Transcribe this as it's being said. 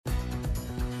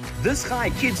This Hi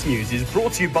Kids News is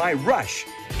brought to you by Rush,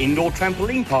 indoor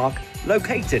trampoline park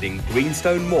located in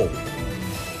Greenstone Mall.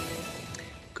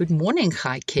 Good morning,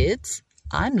 Hi Kids.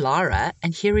 I'm Lara,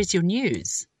 and here is your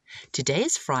news. Today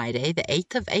is Friday, the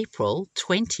 8th of April,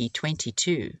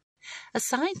 2022. A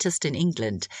scientist in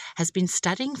England has been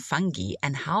studying fungi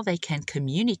and how they can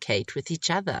communicate with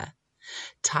each other.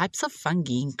 Types of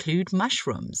fungi include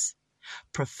mushrooms.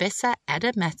 Professor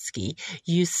Adamatsky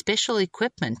used special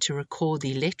equipment to record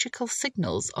the electrical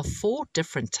signals of 4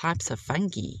 different types of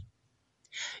fungi.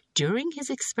 During his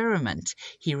experiment,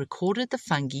 he recorded the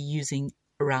fungi using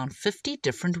around 50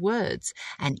 different words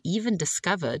and even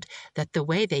discovered that the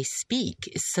way they speak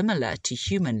is similar to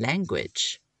human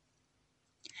language.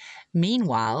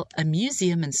 Meanwhile, a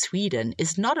museum in Sweden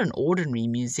is not an ordinary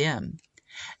museum.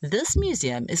 This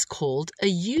museum is called a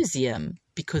museum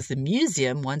because the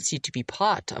museum wants you to be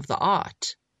part of the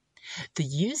art. The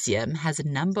museum has a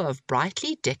number of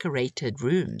brightly decorated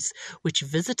rooms which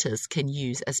visitors can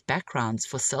use as backgrounds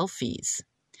for selfies.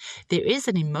 There is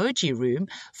an emoji room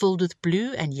filled with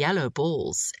blue and yellow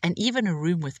balls, and even a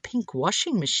room with pink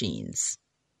washing machines.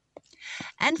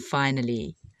 And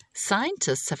finally,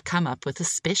 scientists have come up with a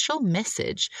special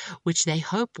message which they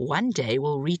hope one day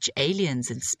will reach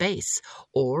aliens in space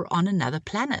or on another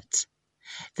planet.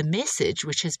 The message,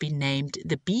 which has been named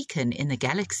the Beacon in the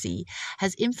Galaxy,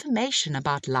 has information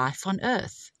about life on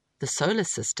Earth, the solar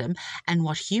system, and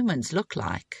what humans look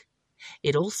like.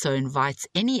 It also invites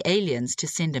any aliens to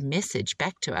send a message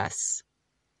back to us.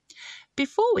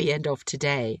 Before we end off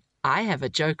today, I have a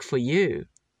joke for you.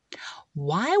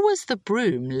 Why was the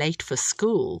broom late for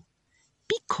school?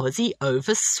 Because he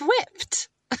overswept.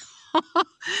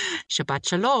 Shabbat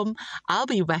Shalom. I'll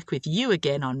be back with you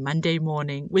again on Monday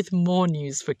morning with more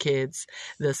news for kids.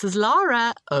 This is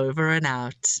Lara, over and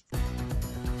out.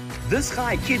 This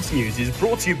Hi Kids News is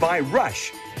brought to you by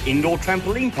Rush, indoor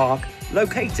trampoline park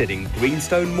located in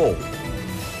Greenstone Mall.